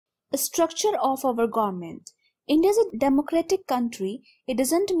Structure of our government. India is a democratic country. It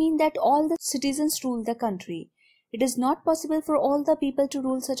doesn't mean that all the citizens rule the country. It is not possible for all the people to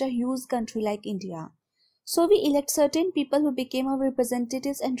rule such a huge country like India. So we elect certain people who became our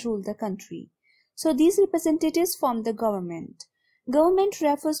representatives and rule the country. So these representatives form the government. Government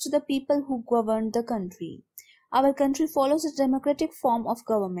refers to the people who govern the country. Our country follows a democratic form of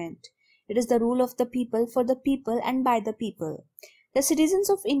government. It is the rule of the people, for the people, and by the people. The citizens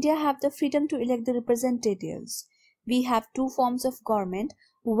of India have the freedom to elect the representatives. We have two forms of government,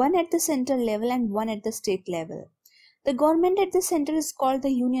 one at the central level and one at the state level. The government at the center is called the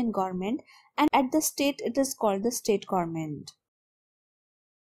union government, and at the state it is called the state government.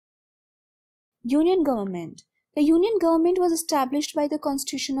 Union government. The union government was established by the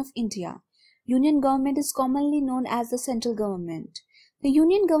Constitution of India. Union government is commonly known as the central government. The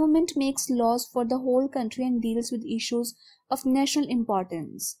union government makes laws for the whole country and deals with issues of national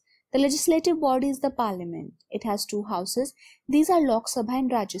importance. The legislative body is the parliament. It has two houses. These are Lok Sabha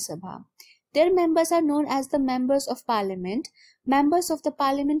and Rajya Sabha. Their members are known as the members of parliament. Members of the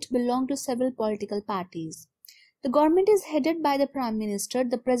parliament belong to several political parties. The government is headed by the Prime Minister.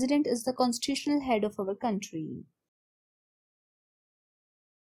 The President is the constitutional head of our country.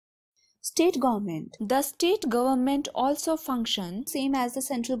 State government. The state government also functions same as the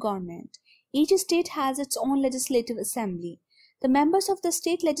central government. Each state has its own legislative assembly. The members of the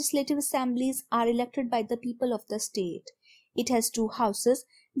state legislative assemblies are elected by the people of the state. It has two houses.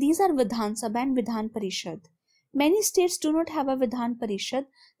 These are Vidhan Sabha and Vidhan Parishad. Many states do not have a Vidhan Parishad.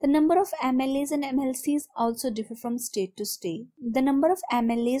 The number of MLAs and MLCs also differ from state to state. The number of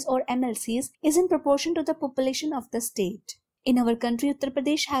MLAs or MLCs is in proportion to the population of the state. In our country, Uttar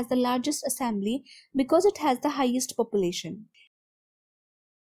Pradesh has the largest assembly because it has the highest population.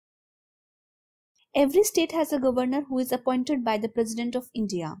 Every state has a governor who is appointed by the President of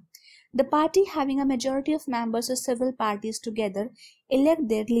India. The party having a majority of members of several parties together elect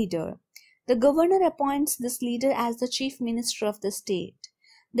their leader. The governor appoints this leader as the chief minister of the state.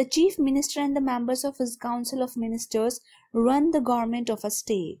 The chief minister and the members of his council of ministers run the government of a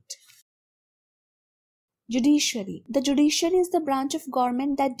state. Judiciary. The judiciary is the branch of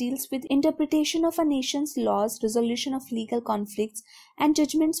government that deals with interpretation of a nation's laws, resolution of legal conflicts, and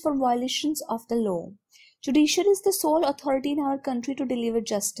judgments for violations of the law. Judiciary is the sole authority in our country to deliver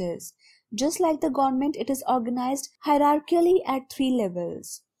justice. Just like the government, it is organized hierarchically at three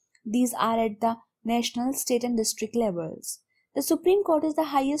levels. These are at the national, state, and district levels. The Supreme Court is the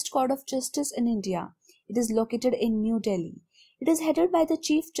highest court of justice in India. It is located in New Delhi. It is headed by the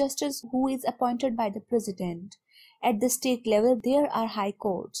Chief Justice, who is appointed by the President. At the state level, there are high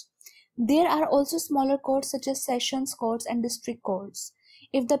courts. There are also smaller courts such as sessions courts and district courts.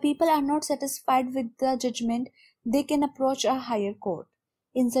 If the people are not satisfied with the judgment, they can approach a higher court.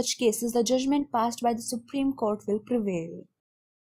 In such cases, the judgment passed by the Supreme Court will prevail.